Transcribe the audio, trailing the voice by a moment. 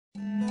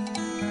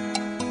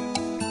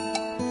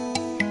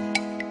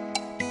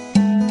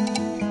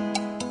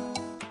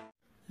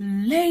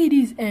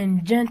Ladies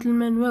and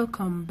gentlemen,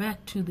 welcome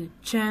back to the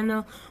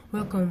channel.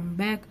 Welcome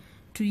back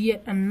to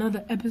yet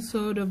another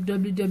episode of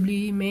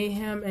WWE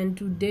Mayhem. And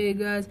today,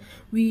 guys,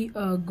 we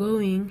are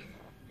going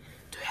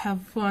to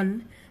have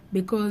fun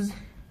because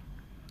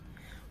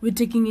we're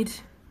taking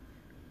it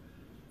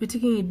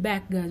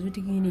back, guys. We're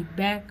taking it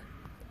back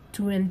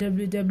to when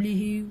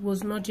WWE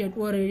was not yet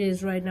what it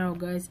is right now,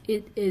 guys.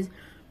 It is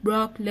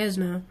Brock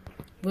Lesnar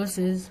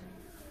versus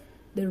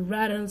the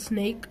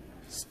Rattlesnake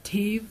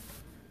Steve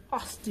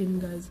Austin,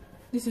 guys.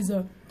 This is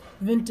a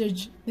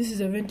vintage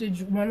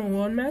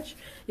one-on-one match.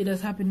 It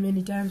has happened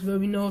many times where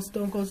we know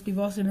Stone Cold Steve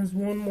Austin has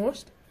won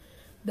most.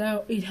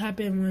 That it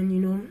happened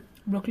when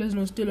Brock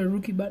Lesnar was still a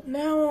rookie, but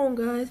now,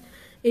 guys,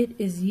 it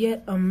is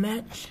yet a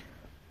match.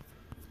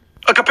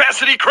 A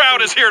capacity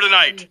crowd is here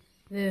tonight.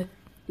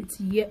 It's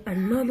yet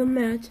another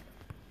match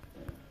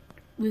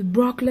with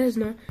Brock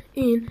Lesnar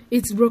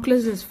it's Brock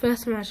Lesnar's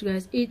first match,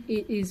 guys. It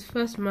is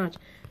first match.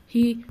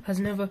 He has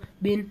never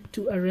been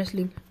to a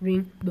wrestling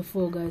ring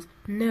before, guys.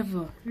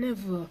 Never.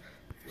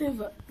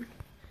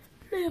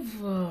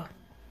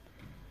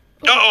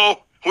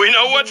 Uh-oh, we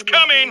know what's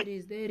coming.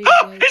 There it is,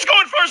 Oh, he's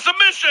going for a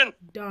submission.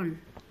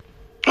 Done.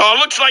 Oh,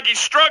 looks like he's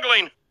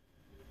struggling.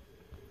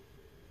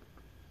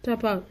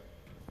 Tap out.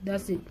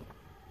 That's it.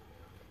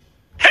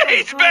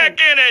 He's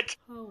back in it.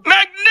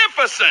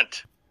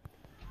 Magnificent.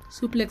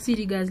 Suplex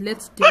City, guys.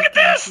 Let's Look at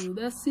this.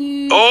 That's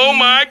it. Oh,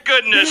 my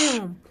goodness.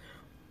 Bam.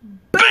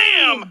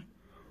 Bam!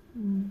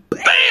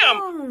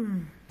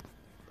 Bam!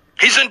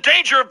 He's in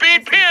danger of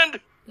being pinned.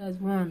 Guys,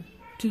 1,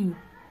 2,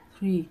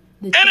 3.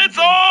 And it's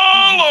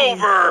all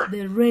over.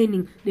 The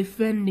reigning,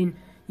 defending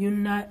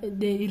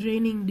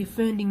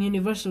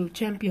Universal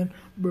Champion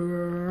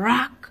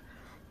Brock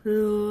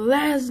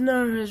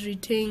Lesnar has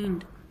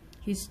retained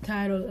his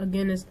title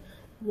against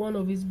one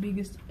of his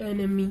biggest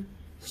enemy,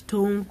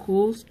 Stone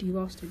Cold Steve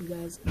Austin,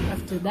 guys.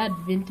 After that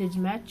vintage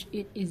match,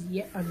 it is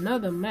yet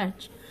another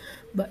match,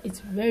 but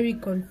it's very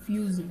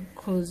confusing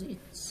because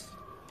it's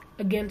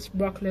against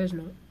Brock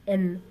Lesnar,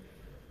 and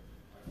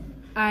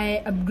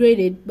I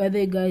upgraded. By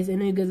the way, guys, I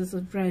know you guys are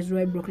surprised,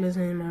 right? Brock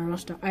Lesnar in my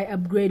roster. I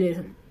upgraded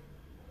him.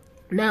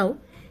 Now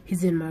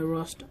he's in my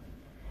roster.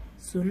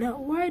 So now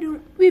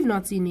we've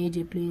not seen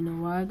AJ play in a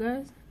while,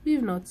 guys.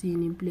 We've not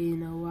seen him play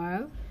in a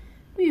while.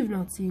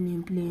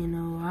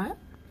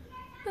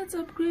 Let's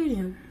upgrade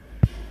him.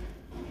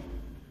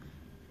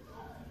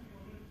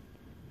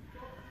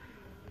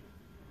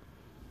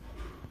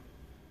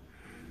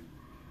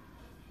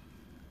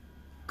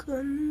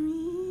 Can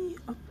we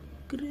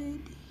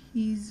upgrade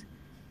his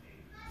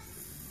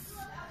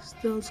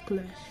Stealth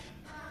Clash?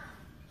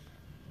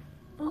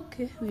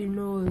 Okay, we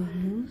know all the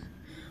moves.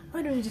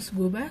 Why don't we just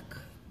go back?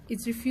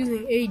 It's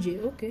refusing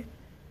AJ. Okay.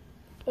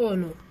 Oh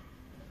no.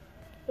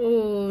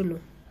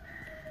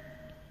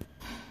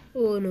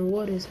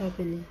 What is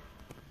happening?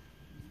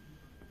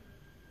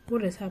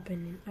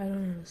 I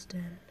don't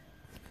understand.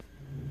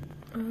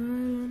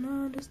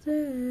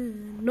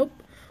 Nope.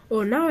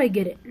 Oh, now I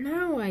get it.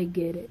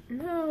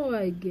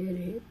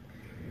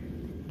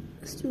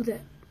 Let's do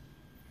that.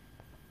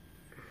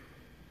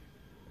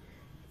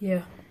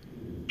 Yeah.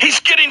 He's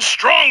getting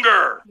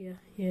stronger. Yeah.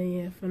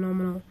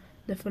 Phenomenal.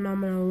 The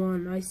phenomenal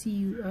one. I see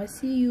you,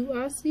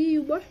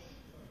 boy.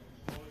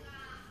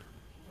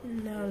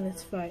 Now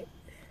let's fight.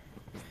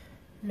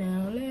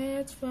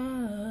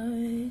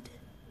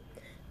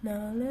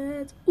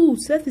 Ooh,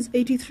 Seth is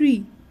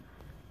 83.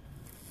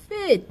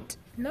 Fit.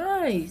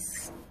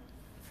 Nice.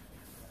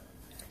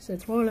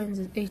 Seth Rollins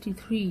is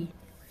 83%.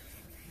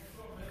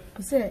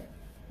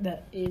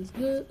 That is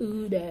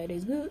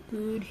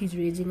good. He's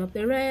raising up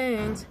the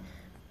ranks.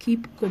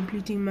 Keep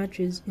completing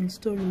matches in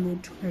story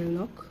mode to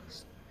unlock.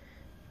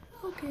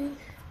 Okay.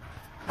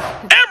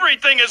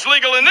 Everything is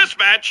legal in this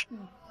match.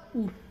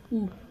 Ooh.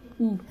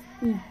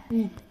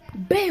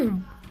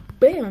 Bam.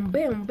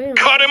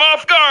 Caught him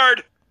off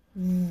guard.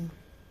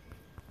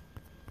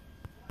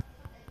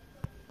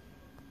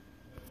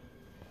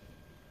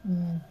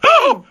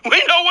 Oh,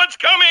 we know what's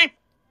coming.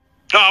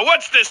 Oh,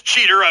 what's this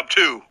cheater up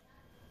to?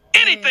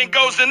 Anything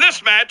goes in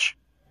this match.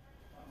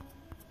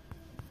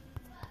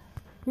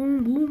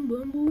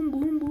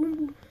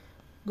 Boom.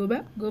 Go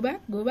back.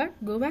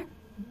 Down.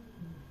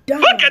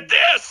 Look at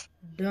this.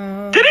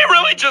 Down. Did he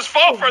really just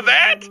fall for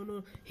that?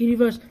 No. He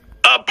reversed.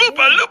 A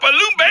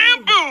boopa-loopa-loom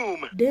bam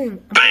boom.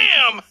 Dang.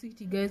 Bam.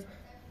 City, guys.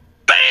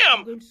 Bam.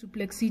 I'm going to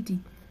Suplex City.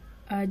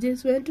 I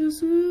just went to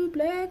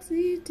Suplex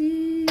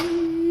City.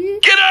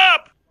 Get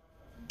up.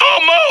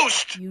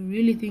 Almost. You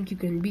really think you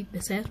can beat the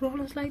Seth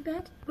Rollins like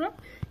that, bro?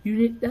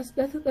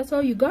 That's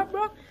all you got,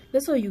 bro?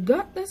 That's all you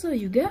got?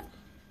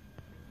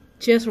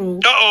 Chest roll.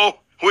 Uh-oh,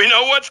 we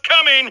know what's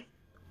coming.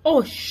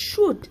 Oh,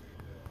 shoot.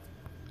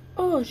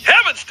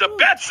 Heavens to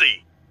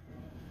Betsy.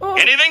 Oh.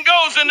 Anything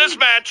goes in this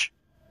match.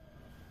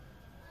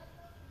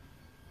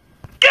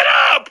 Get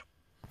up.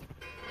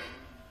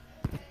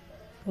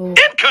 Oh.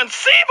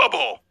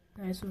 Inconceivable.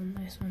 Nice one.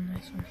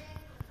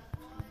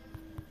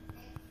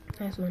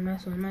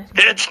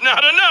 It's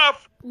not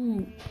enough.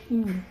 Ooh.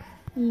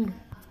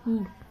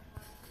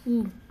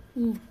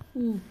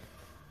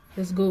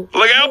 Let's go.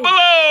 Look out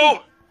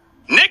below!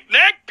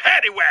 Knick-knack,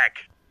 paddywhack!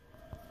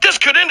 This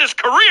could end his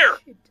career!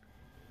 Shit.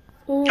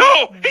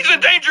 Oh, he's in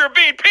danger of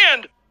being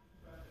pinned!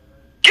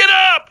 Get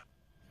up!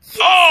 Yes.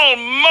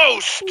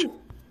 Almost!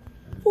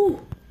 Ooh,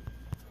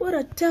 what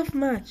a tough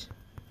match.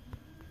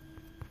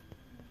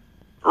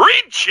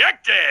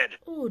 Rejected!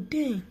 Oh,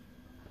 dang.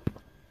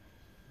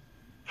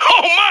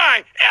 Oh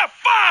my!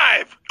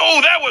 F5!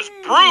 Oh, that was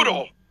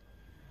brutal!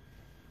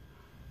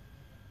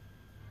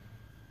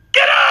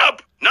 Get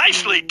up!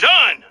 Nicely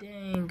done!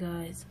 Dang,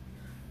 guys.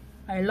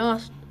 I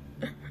lost.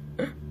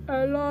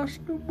 I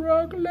lost to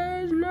Brock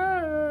Lesnar.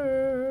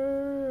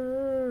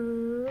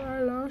 I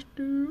lost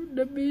to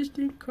the Beast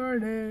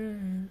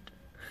Incarnate.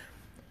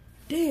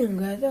 Damn,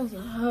 guys, that was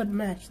a hard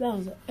match.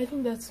 I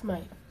think that's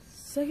my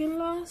second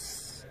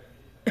loss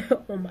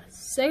on my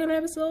second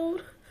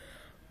episode.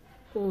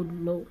 Oh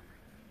no.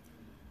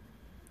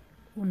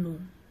 Oh no.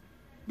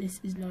 This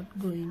is not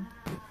going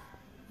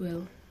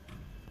well.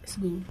 Let's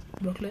go.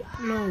 Brock Lesnar.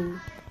 No.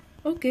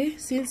 Okay,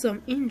 since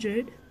I'm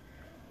injured,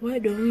 why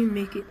don't we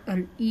make it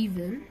an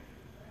even?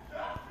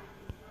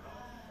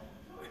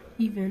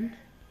 Even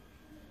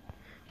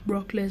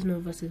Brock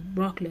Lesnar versus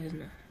Brock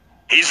Lesnar.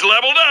 He's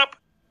leveled up.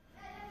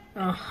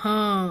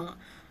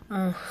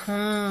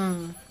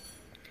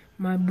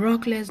 My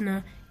Brock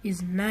Lesnar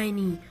is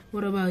 90.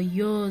 What about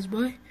yours,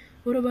 boy?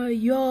 What about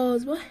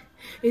yours, boy?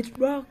 It's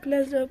Brock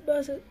Lesnar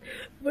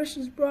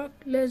versus Brock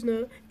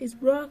Lesnar. It's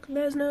Brock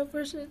Lesnar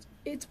versus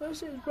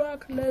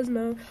Brock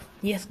Lesnar.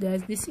 Yes,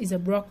 guys, this is a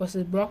Brock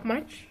versus Brock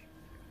match.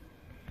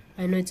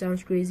 I know it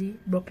sounds crazy,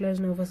 Brock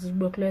Lesnar versus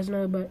Brock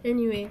Lesnar, but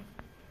anyway,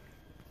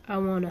 I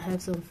want to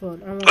have some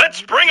fun.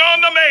 Let's bring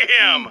on the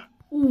mayhem!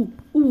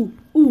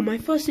 Ooh, my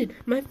first hit.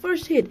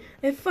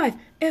 F5.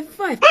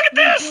 Look at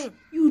this!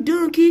 You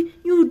donkey.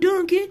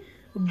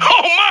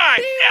 Oh my!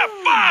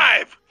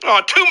 F5!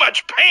 Oh, too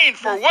much pain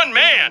for one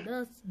man!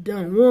 That's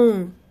done.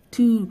 1,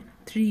 2,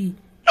 3.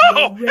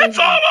 Oh, it's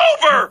all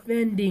over!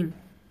 Defending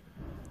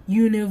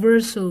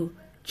Universal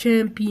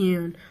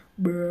Champion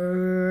Brock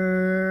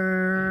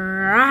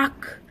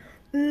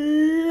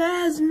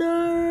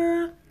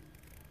Lesnar.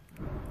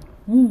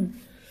 Woo.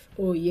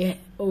 Oh yeah.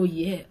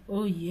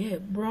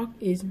 Brock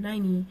is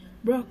 90.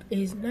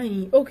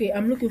 Okay,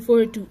 I'm looking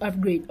forward to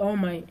upgrade all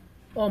my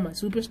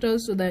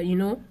superstars so that, you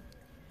know,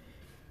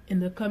 in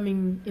the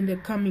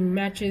coming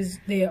matches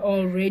they're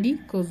all ready,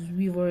 because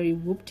we've already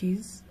whooped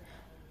his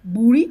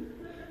booty.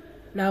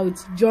 Now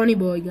it's Johnny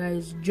Boy,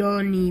 guys.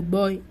 Johnny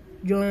Boy.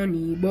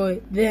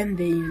 Then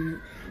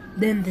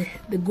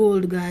the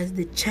gold, guys.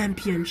 The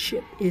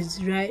championship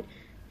is right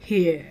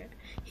here.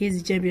 Here's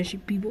the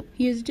championship, people.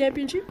 Here's the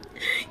championship.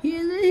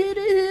 Here it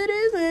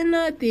is. And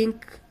I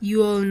think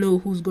you all know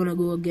who's gonna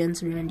go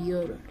against Randy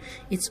Orton.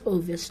 It's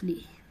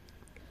obviously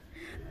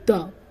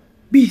the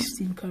Beast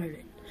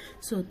Incarnate.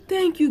 So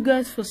thank you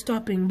guys for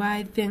stopping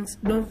by. Thanks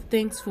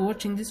for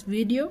watching this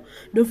video.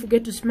 Don't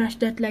forget to smash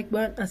that like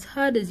button as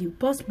hard as you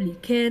possibly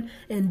can,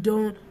 and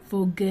don't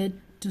forget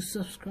to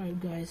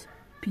subscribe, guys.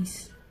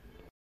 Peace.